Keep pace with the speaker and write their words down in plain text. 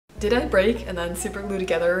Did I break and then super glue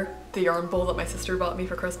together the yarn bowl that my sister bought me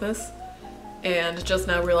for Christmas? And just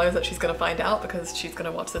now realize that she's gonna find out because she's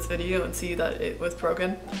gonna watch this video and see that it was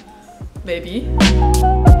broken. Maybe.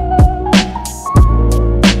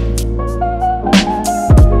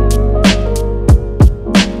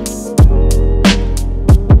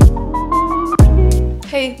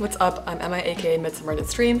 Hey, what's up? I'm Emma, aka Midsummer Knit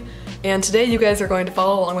Stream, and today you guys are going to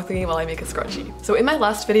follow along with me while I make a scrunchie. So in my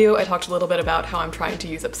last video, I talked a little bit about how I'm trying to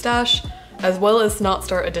use up stash, as well as not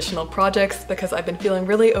start additional projects because I've been feeling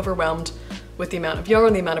really overwhelmed with the amount of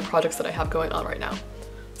yarn, the amount of projects that I have going on right now.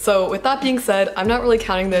 So with that being said, I'm not really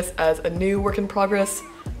counting this as a new work in progress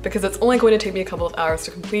because it's only going to take me a couple of hours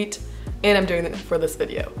to complete, and I'm doing it for this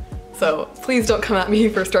video. So please don't come at me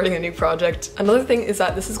for starting a new project. Another thing is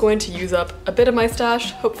that this is going to use up a bit of my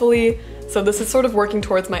stash, hopefully. So this is sort of working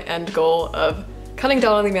towards my end goal of cutting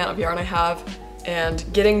down on the amount of yarn I have and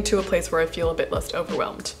getting to a place where I feel a bit less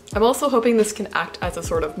overwhelmed. I'm also hoping this can act as a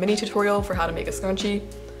sort of mini tutorial for how to make a scrunchie.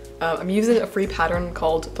 I'm using a free pattern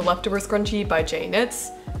called the Leftover Scrunchie by J Knits,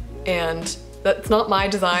 and that's not my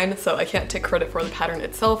design, so I can't take credit for the pattern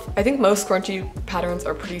itself. I think most scrunchie patterns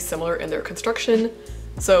are pretty similar in their construction.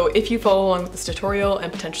 So if you follow along with this tutorial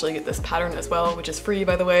and potentially get this pattern as well, which is free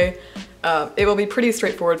by the way, it will be pretty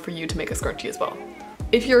straightforward for you to make a scrunchie as well.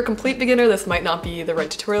 If you're a complete beginner, this might not be the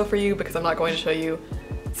right tutorial for you because I'm not going to show you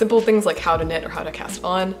simple things like how to knit or how to cast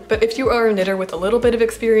on. But if you are a knitter with a little bit of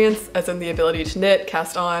experience, as in the ability to knit,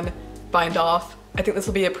 cast on, bind off, I think this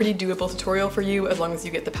will be a pretty doable tutorial for you as long as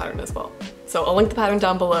you get the pattern as well. So I'll link the pattern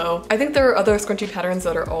down below. I think there are other scrunchie patterns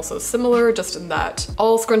that are also similar, just in that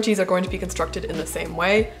all scrunchies are going to be constructed in the same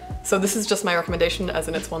way. So this is just my recommendation, as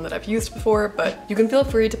in it's one that I've used before, but you can feel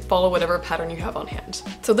free to follow whatever pattern you have on hand.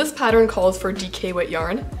 So this pattern calls for DK weight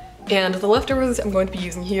yarn, and the leftovers I'm going to be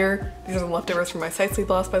using here, these are the leftovers from my side sleeve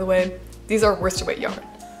blouse by the way, these are worsted weight yarn.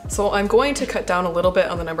 So I'm going to cut down a little bit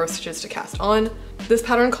on the number of stitches to cast on. This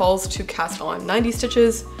pattern calls to cast on 90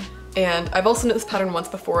 stitches, and I've also knit this pattern once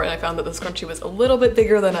before and I found that the scrunchie was a little bit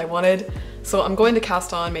bigger than I wanted, so I'm going to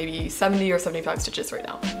cast on maybe 70 or 75 stitches right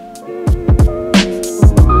now.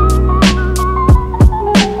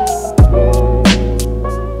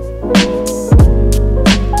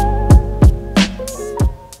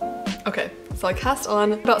 Okay, so I cast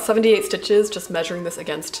on about 78 stitches, just measuring this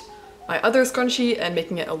against my other scrunchie and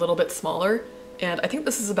making it a little bit smaller, and I think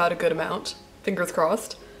this is about a good amount, fingers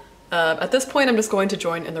crossed. At this point I'm just going to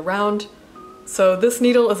join in the round. So this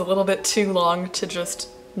needle is a little bit too long to just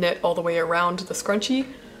knit all the way around the scrunchie,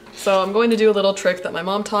 so I'm going to do a little trick that my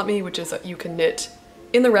mom taught me, which is that you can knit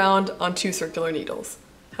in the round on 2 circular needles.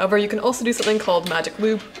 However, you can also do something called magic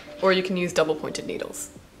loop, or you can use double pointed needles.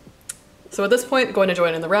 So at this point, I'm going to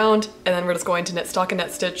join in the round, and then we're just going to knit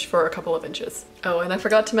stockinette stitch for a couple of inches. Oh, and I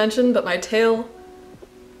forgot to mention, but my tail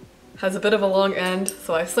has a bit of a long end,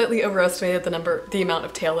 so I slightly overestimated the amount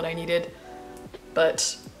of tail that I needed.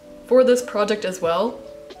 But for this project as well,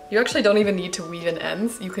 you actually don't even need to weave in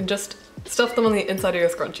ends. You can just stuff them on the inside of your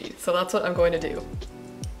scrunchie. So that's what I'm going to do.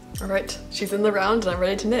 All right, she's in the round and I'm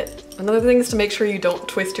ready to knit. Another thing is to make sure you don't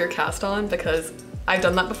twist your cast on, because I've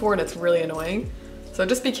done that before and it's really annoying. So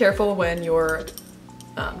just be careful when you're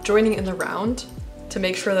joining in the round to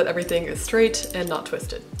make sure that everything is straight and not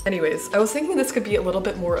twisted. Anyways, I was thinking this could be a little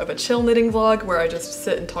bit more of a chill knitting vlog where I just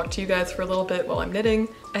sit and talk to you guys for a little bit while I'm knitting.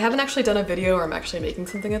 I haven't actually done a video where I'm actually making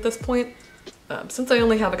something at this point. Since I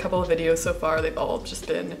only have a couple of videos so far, they've all just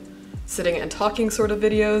been sitting and talking sort of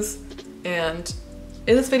videos. And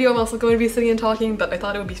in this video I'm also going to be sitting and talking, but I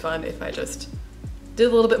thought it would be fun if I just did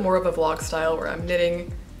a little bit more of a vlog style where I'm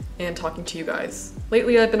knitting and talking to you guys.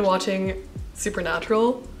 Lately I've been watching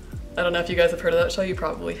Supernatural. I don't know if you guys have heard of that show, you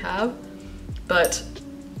probably have. But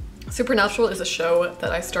Supernatural is a show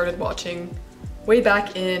that I started watching way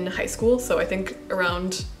back in high school, so I think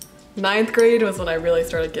around 9th grade was when I really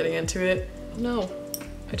started getting into it. Oh no,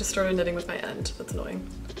 I just started knitting with my end, that's annoying.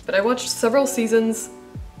 But I watched several seasons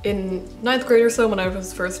in 9th grade or so when I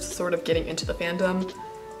was first sort of getting into the fandom,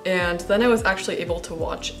 and then I was actually able to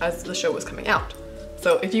watch as the show was coming out.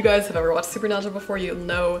 So if you guys have ever watched Supernatural before, you'll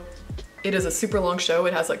know it is a super long show.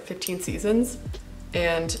 It has like 15 seasons,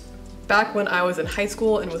 and back when I was in high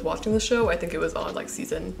school and was watching the show, I think it was on like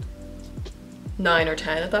season 9 or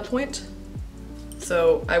 10 at that point.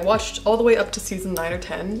 So I watched all the way up to season 9 or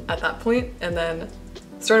 10 at that point, and then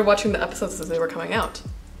started watching the episodes as they were coming out.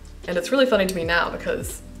 And it's really funny to me now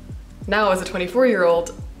because now as a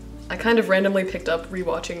 24-year-old, I kind of randomly picked up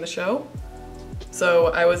rewatching the show. So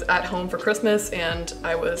I was at home for Christmas and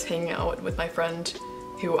I was hanging out with my friend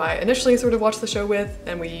who I initially sort of watched the show with,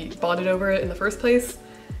 and we bonded over it in the first place.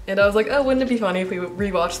 And I was like, oh, wouldn't it be funny if we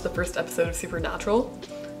rewatched the first episode of Supernatural?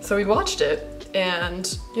 So we watched it,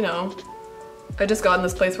 and you know, I just got in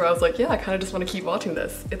this place where I was like, yeah, I kind of just want to keep watching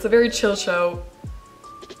this. It's a very chill show.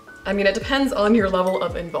 I mean, it depends on your level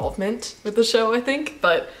of involvement with the show, I think,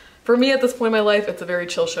 but for me at this point in my life, it's a very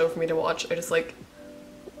chill show for me to watch. I just like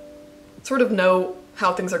sort of know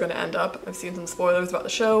how things are going to end up. I've seen some spoilers about the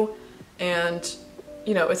show, and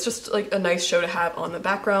you know, it's just like a nice show to have on the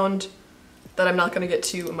background that I'm not going to get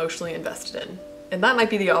too emotionally invested in. And that might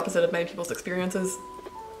be the opposite of many people's experiences.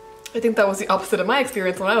 I think that was the opposite of my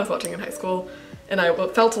experience when I was watching in high school, and I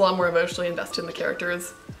felt a lot more emotionally invested in the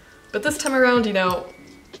characters. But this time around, you know,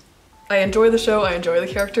 I enjoy the show, I enjoy the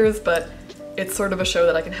characters, but it's sort of a show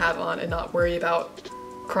that I can have on and not worry about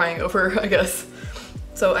crying over, I guess.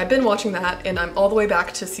 So I've been watching that, and I'm all the way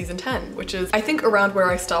back to season 10, which is, I think, around where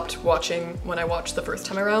I stopped watching when I watched the first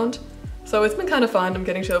time around. So it's been kind of fun. I'm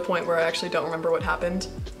getting to a point where I actually don't remember what happened.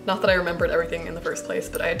 Not that I remembered everything in the first place,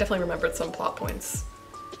 but I definitely remembered some plot points.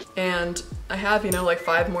 And I have, you know, like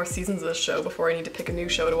 5 more seasons of this show before I need to pick a new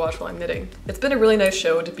show to watch while I'm knitting. It's been a really nice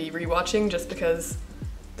show to be rewatching just because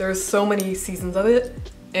there's so many seasons of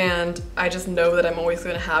it, and I just know that I'm always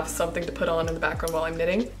going to have something to put on in the background while I'm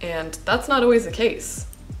knitting, and that's not always the case.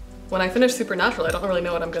 When I finish Supernatural, I don't really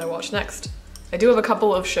know what I'm going to watch next. I do have a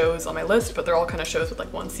couple of shows on my list, but they're all kind of shows with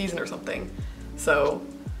like 1 season or something, so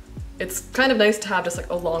it's kind of nice to have just like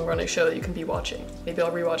a long-running show that you can be watching. Maybe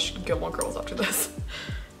I'll rewatch Gilmore Girls after this.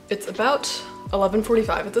 It's about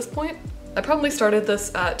 11:45 at this point. I probably started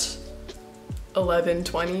this at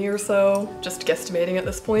 11:20 or so, just guesstimating at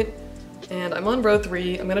this point. And I'm on row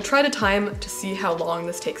 3. I'm gonna try to time to see how long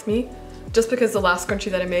this takes me, just because the last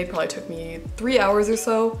scrunchie that I made probably took me 3 hours or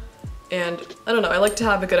so. And I don't know, I like to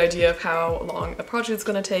have a good idea of how long a project is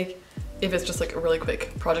gonna take if it's just like a really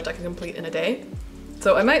quick project I can complete in a day.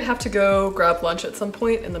 So I might have to go grab lunch at some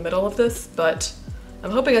point in the middle of this, but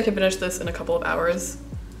I'm hoping I can finish this in a couple of hours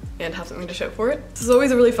and have something to show for it. This is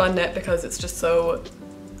always a really fun knit because it's just so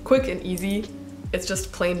quick and easy. It's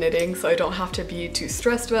just plain knitting, so I don't have to be too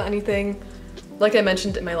stressed about anything. Like I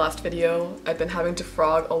mentioned in my last video, I've been having to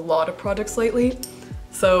frog a lot of projects lately,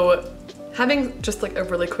 so having just like a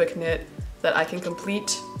really quick knit that I can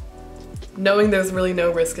complete, knowing there's really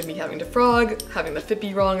no risk of me having to frog, having the fit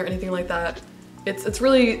be wrong or anything like that, it's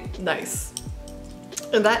really nice.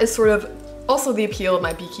 And that is sort of also the appeal of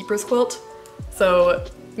my beekeeper's quilt. So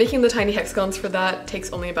making the tiny hexagons for that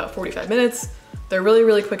takes only about 45 minutes. They're really,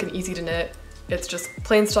 really quick and easy to knit. It's just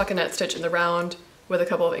plain stockinette stitch in the round with a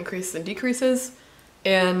couple of increases and decreases.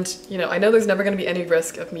 And, you know, I know there's never going to be any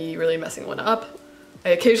risk of me really messing one up. I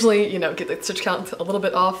occasionally, you know, get the stitch count a little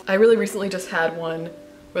bit off. I really recently just had one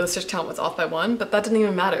where the stitch count was off by 1, but that didn't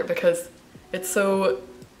even matter because it's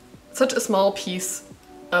such a small piece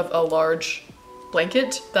of a large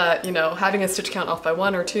blanket that, you know, having a stitch count off by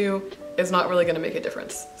 1 or 2 is not really going to make a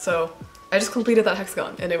difference. So I just completed that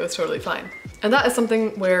hexagon and it was totally fine. And that is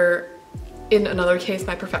something where in another case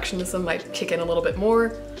my perfectionism might kick in a little bit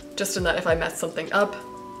more, just in that if I messed something up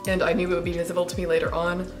and I knew it would be visible to me later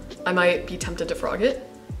on, I might be tempted to frog it.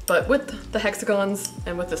 But with the hexagons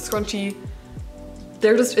and with the scrunchie,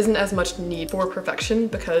 there just isn't as much need for perfection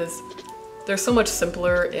because they're so much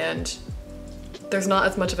simpler and there's not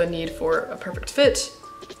as much of a need for a perfect fit,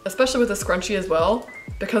 especially with the scrunchie as well,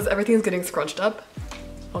 because everything is getting scrunched up.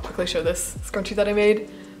 I'll quickly show this scrunchie that I made.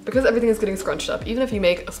 Because everything is getting scrunched up, even if you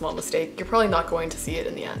make a small mistake, you're probably not going to see it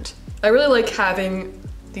in the end. I really like having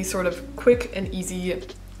these sort of quick and easy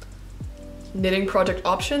knitting project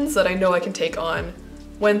options that I know I can take on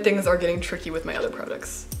when things are getting tricky with my other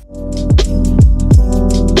projects.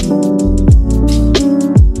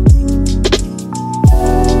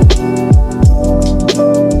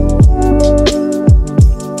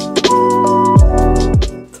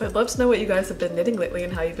 I'd love to know what you guys have been knitting lately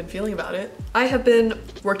and how you've been feeling about it. I have been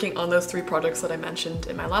working on those 3 projects that I mentioned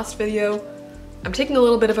in my last video. I'm taking a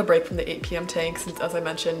little bit of a break from the 8 p.m. tank since, as I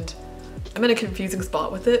mentioned, I'm in a confusing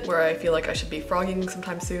spot with it where I feel like I should be frogging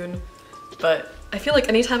sometime soon, but I feel like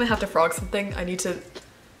anytime I have to frog something, I need to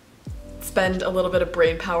spend a little bit of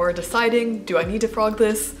brain power deciding, do I need to frog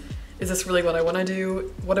this? Is this really what I want to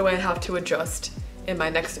do? What do I have to adjust in my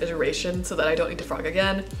next iteration so that I don't need to frog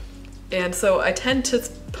again? And so I tend to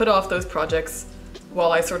put off those projects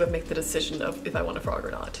while I sort of make the decision of if I want to frog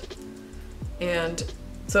or not. And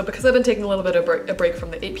so because I've been taking a little bit of a break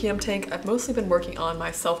from the 8 p.m. tank, I've mostly been working on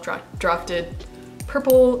my self-drafted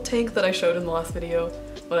purple tank that I showed in the last video,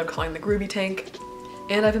 what I'm calling the Groovy tank.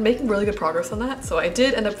 And I've been making really good progress on that. So I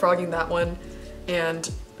did end up frogging that one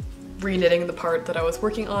and re-knitting the part that I was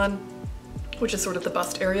working on, which is sort of the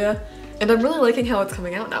bust area. And I'm really liking how it's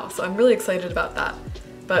coming out now, so I'm really excited about that.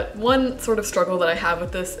 But one sort of struggle that I have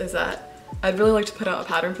with this is that I'd really like to put out a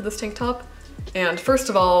pattern for this tank top. And first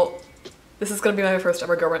of all, this is going to be my first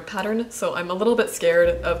ever garment pattern, so I'm a little bit scared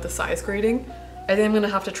of the size grading. I think I'm going to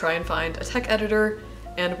have to try and find a tech editor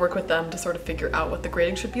and work with them to sort of figure out what the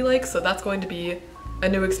grading should be like, so that's going to be a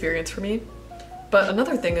new experience for me. But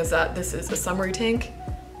another thing is that this is a summery tank,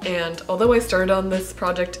 and although I started on this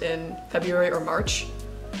project in February or March,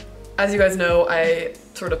 as you guys know, I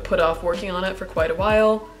sort of put off working on it for quite a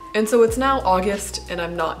while, and so it's now August and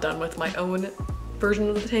I'm not done with my own version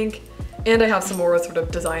of the tank, and I have some more sort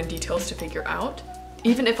of design details to figure out.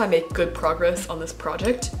 Even if I make good progress on this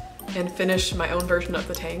project and finish my own version of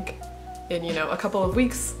the tank in, you know, a couple of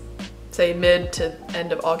weeks, say mid to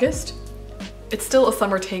end of August, it's still a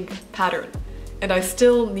summer tank pattern, and I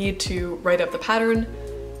still need to write up the pattern,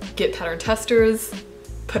 get pattern testers,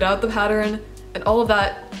 put out the pattern, and all of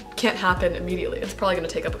that can't happen immediately. It's probably going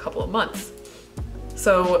to take up a couple of months.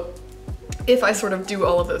 So if I sort of do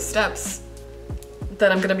all of those steps,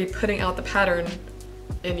 then I'm going to be putting out the pattern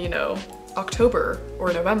in, you know, October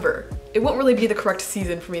or November. It won't really be the correct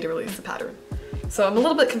season for me to release the pattern. So I'm a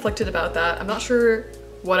little bit conflicted about that. I'm not sure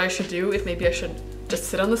what I should do, if maybe I should just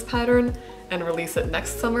sit on this pattern and release it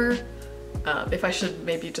next summer. If I should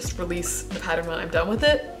maybe just release the pattern when I'm done with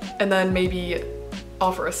it, and then maybe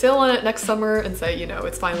offer a sale on it next summer and say, you know,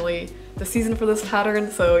 it's finally the season for this pattern,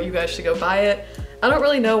 so you guys should go buy it. I don't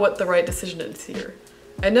really know what the right decision is here.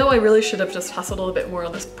 I know I really should have just hustled a little bit more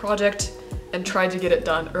on this project and tried to get it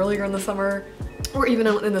done earlier in the summer, or even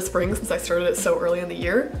in the spring since I started it so early in the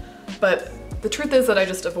year, but the truth is that I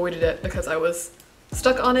just avoided it because I was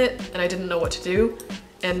stuck on it and I didn't know what to do,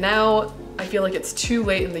 and now I feel like it's too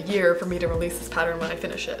late in the year for me to release this pattern when I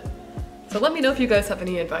finish it. So let me know if you guys have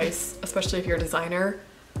any advice, especially if you're a designer.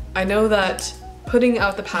 I know that putting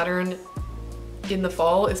out the pattern in the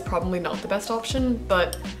fall is probably not the best option,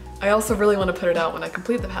 but I also really want to put it out when I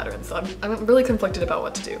complete the pattern, so I'm really conflicted about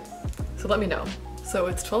what to do. So let me know. So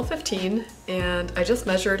it's 12:15 and I just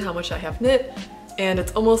measured how much I have knit, and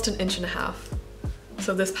it's almost 1.5 inches.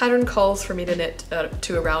 So this pattern calls for me to knit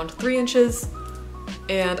to around 3 inches,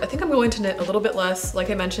 and I think I'm going to knit a little bit less. Like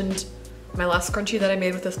I mentioned, my last scrunchie that I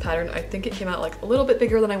made with this pattern, I think it came out like a little bit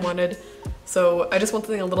bigger than I wanted, so I just want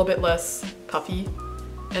something a little bit less puffy.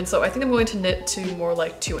 And so I think I'm going to knit to more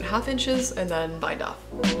like 2.5 inches and then bind off.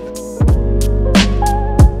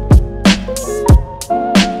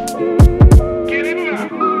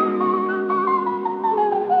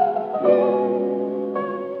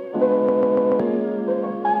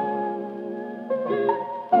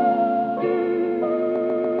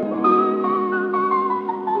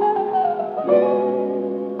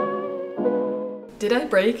 Did I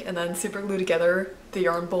break and then super glue together the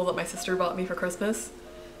yarn bowl that my sister bought me for Christmas?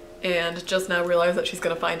 And just now realize that she's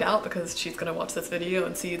gonna find out because she's gonna watch this video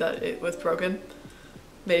and see that it was broken.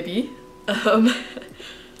 Maybe. I'm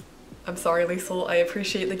sorry, Liesel, I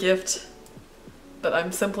appreciate the gift, but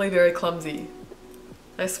I'm simply very clumsy.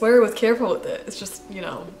 I swear I was careful with it, it's just, you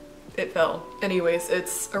know, it fell. Anyways,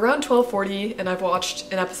 it's around 12:40 and I've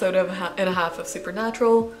watched an episode and a half of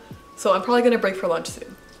Supernatural, so I'm probably gonna break for lunch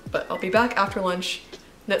soon. But I'll be back after lunch,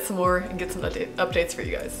 knit some more, and get some updates for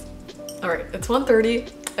you guys. Alright, it's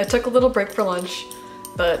 1:30. I took a little break for lunch,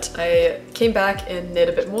 but I came back and knit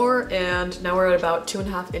a bit more, and now we're at about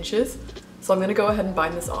 2.5 inches. So I'm gonna go ahead and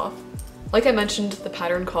bind this off. Like I mentioned, the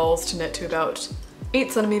pattern calls to knit to about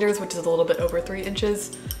 8 centimeters, which is a little bit over 3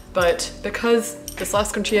 inches. But because this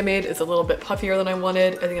last scrunchie I made is a little bit puffier than I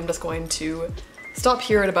wanted, I think I'm just going to stop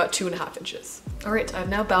here at about 2.5 inches. Alright, I've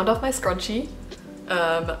now bound off my scrunchie.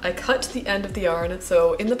 I cut the end of the yarn,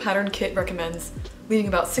 so in the pattern kit recommends leaving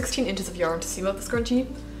about 16 inches of yarn to seam out the scrunchie,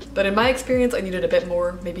 but in my experience I needed a bit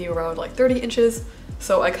more, maybe around like 30 inches,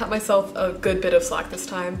 so I cut myself a good bit of slack this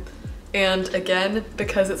time. And again,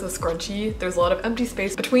 because it's a scrunchie, there's a lot of empty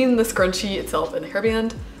space between the scrunchie itself and the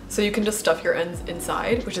hairband, so you can just stuff your ends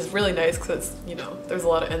inside, which is really nice because, you know, there's a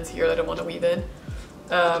lot of ends here that I don't want to weave in.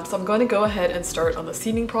 So I'm going to go ahead and start on the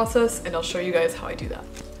seaming process, and I'll show you guys how I do that.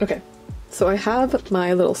 Okay. So I have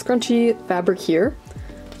my little scrunchie fabric here,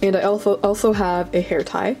 and I also have a hair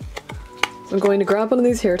tie. So I'm going to grab one of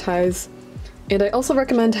these hair ties, and I also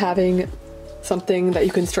recommend having something that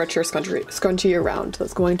you can stretch your scrunchie around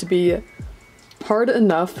that's going to be hard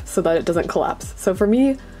enough so that it doesn't collapse. So for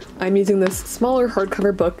me, I'm using this smaller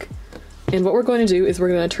hardcover book, and what we're going to do is we're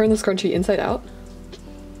going to turn the scrunchie inside out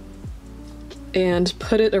and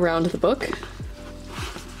put it around the book.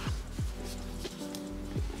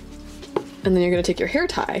 And then you're going to take your hair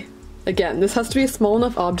tie. Again, this has to be a small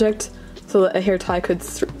enough object so that a hair tie could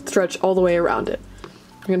stretch all the way around it.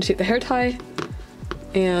 I'm going to take the hair tie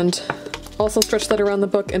and also stretch that around the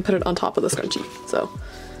book and put it on top of the scrunchie. So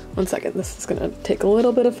One second, this is gonna take a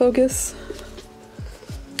little bit of focus.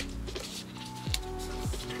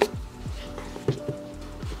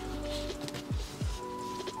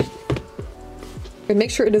 And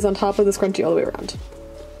make sure it is on top of the scrunchie all the way around.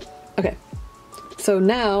 Okay, so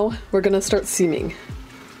now we're gonna start seaming.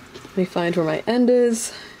 Let me find where my end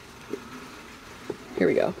is. Here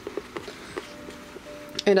we go.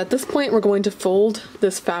 And at this point, we're going to fold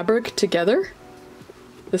this fabric together,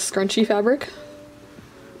 this scrunchie fabric.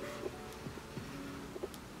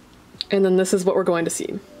 And then this is what we're going to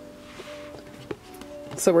seam.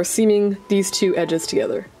 So we're seaming these two edges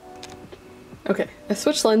together. Okay, I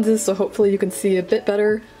switched lenses so hopefully you can see a bit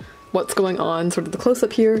better what's going on, sort of the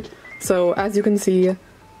close-up here. So as you can see,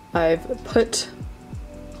 I've put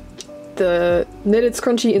the knitted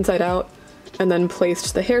scrunchie inside out and then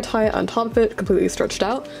placed the hair tie on top of it, completely stretched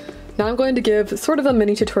out. Now I'm going to give sort of a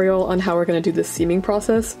mini tutorial on how we're going to do this seaming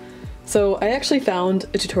process. So I actually found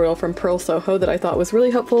a tutorial from Pearl Soho that I thought was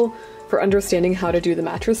really helpful for understanding how to do the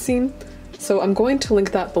mattress seam. So I'm going to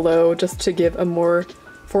link that below just to give a more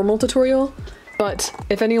formal tutorial, but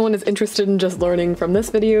if anyone is interested in just learning from this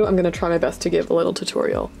video, I'm going to try my best to give a little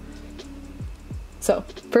tutorial. So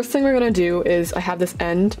first thing we're going to do is I have this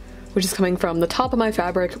end which is coming from the top of my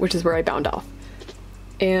fabric, which is where I bound off.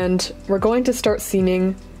 And we're going to start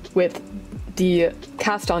seaming with the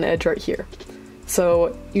cast on edge right here.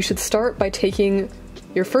 So you should start by taking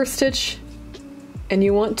your first stitch and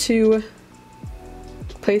you want to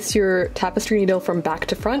place your tapestry needle from back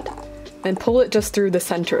to front and pull it just through the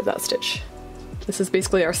center of that stitch. This is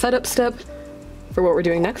basically our setup step for what we're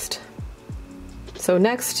doing next. So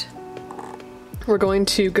next, we're going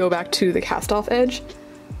to go back to the cast off edge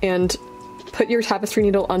and put your tapestry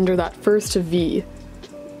needle under that first V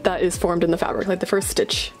that is formed in the fabric, like the first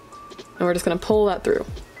stitch. And we're just gonna pull that through.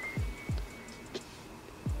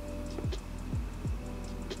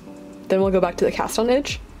 Then we'll go back to the cast on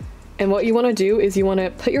edge. And what you wanna do is you wanna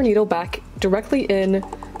put your needle back directly in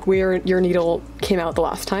where your needle came out the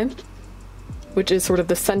last time, which is sort of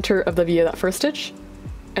the center of the V of that first stitch.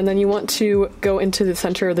 And then you want to go into the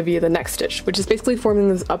center of the V of the next stitch, which is basically forming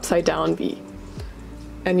this upside down V.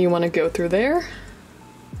 And you want to go through there.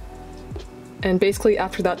 And basically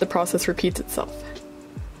after that, the process repeats itself.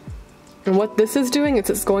 And what this is doing is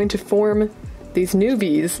it's going to form these new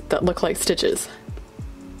V's that look like stitches.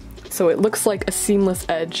 So it looks like a seamless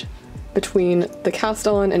edge between the cast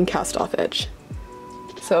on and cast off edge.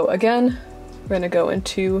 So again, we're going to go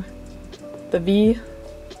into the V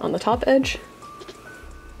on the top edge,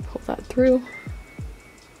 pull that through,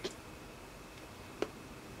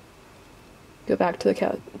 go back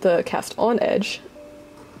to the cast on edge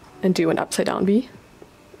and do an upside down V.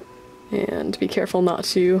 And be careful not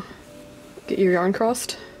to get your yarn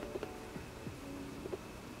crossed.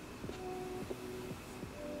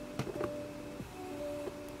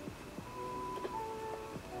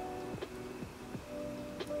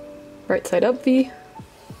 Right side up V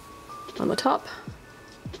on the top.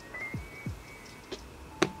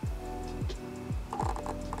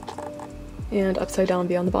 And upside down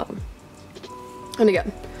V on the bottom. And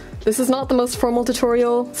again, this is not the most formal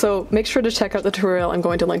tutorial, so make sure to check out the tutorial I'm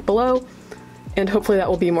going to link below, and hopefully that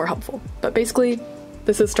will be more helpful. But basically,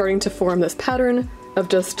 this is starting to form this pattern of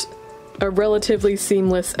just a relatively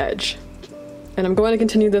seamless edge. And I'm going to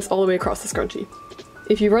continue this all the way across the scrunchie.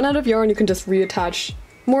 If you run out of yarn, you can just reattach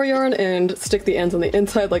more yarn and stick the ends on the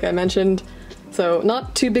inside like I mentioned. So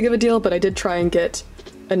not too big of a deal, but I did try and get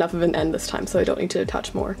enough of an end this time, so I don't need to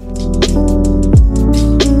attach more.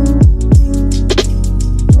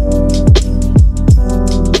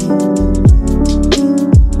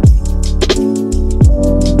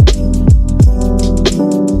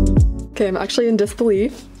 Okay, I'm actually in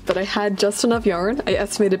disbelief, but I had just enough yarn. I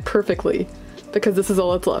estimated perfectly, because this is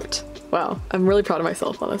all that's left. Wow, I'm really proud of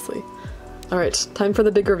myself, honestly. Alright, time for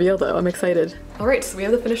the big reveal though, I'm excited. Alright, so we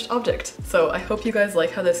have the finished object. So I hope you guys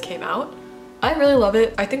like how this came out. I really love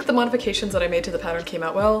it. I think the modifications that I made to the pattern came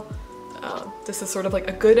out well. This is sort of like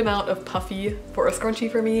a good amount of puffy for a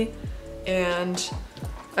scrunchie for me. And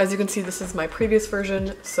as you can see, this is my previous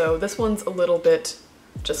version. So this one's a little bit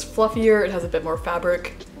just fluffier, it has a bit more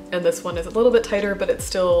fabric. And this one is a little bit tighter, but it's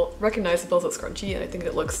still recognizable as a scrunchie, and I think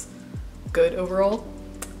it looks good overall.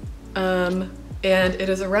 And it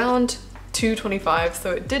is around 2:25,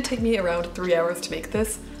 so it did take me around 3 hours to make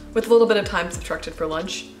this, with a little bit of time subtracted for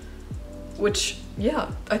lunch. Which,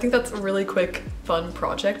 yeah, I think that's a really quick, fun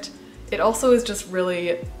project. It also is just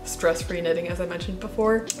really stress-free knitting, as I mentioned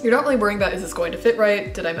before. You're not really worrying about, is this going to fit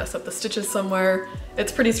right? Did I mess up the stitches somewhere?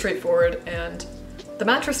 It's pretty straightforward, and the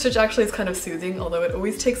mattress stitch actually is kind of soothing, although it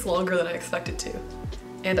always takes longer than I expect it to.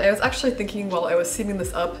 And I was actually thinking while I was seaming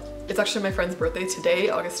this up It's actually my friend's birthday today,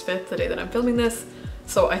 August 5th, the day that I'm filming this.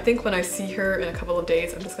 So I think when I see her in a couple of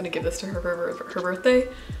days, I'm just gonna give this to her for her birthday.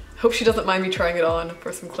 I hope she doesn't mind me trying it on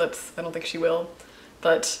for some clips. I don't think she will.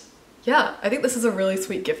 But yeah, I think this is a really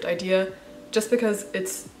sweet gift idea just because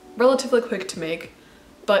it's relatively quick to make,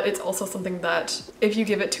 but it's also something that if you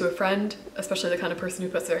give it to a friend, especially the kind of person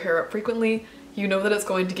who puts their hair up frequently, you know that it's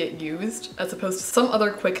going to get used, as opposed to some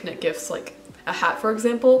other quick knit gifts like a hat, for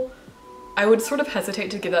example. I would sort of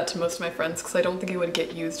hesitate to give that to most of my friends because I don't think it would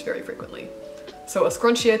get used very frequently. So a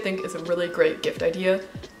scrunchie I think is a really great gift idea,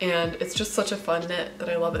 and it's just such a fun knit that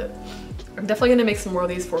I love it. I'm definitely gonna make some more of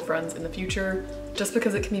these for friends in the future, just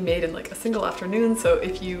because it can be made in like a single afternoon, so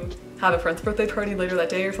if you have a friend's birthday party later that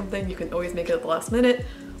day or something, you can always make it at the last minute,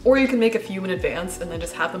 or you can make a few in advance and then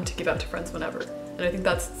just have them to give out to friends whenever. And I think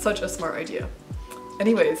that's such a smart idea.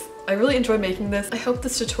 Anyways, I really enjoyed making this. I hope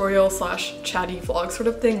this tutorial slash chatty vlog sort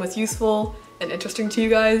of thing was useful and interesting to you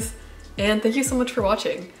guys, and thank you so much for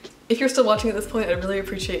watching. If you're still watching at this point, I'd really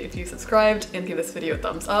appreciate if you subscribed and give this video a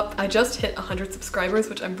thumbs up. I just hit 100 subscribers,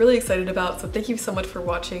 which I'm really excited about, so thank you so much for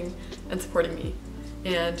watching and supporting me.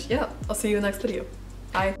 And yeah, I'll see you in the next video.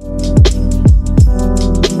 Bye!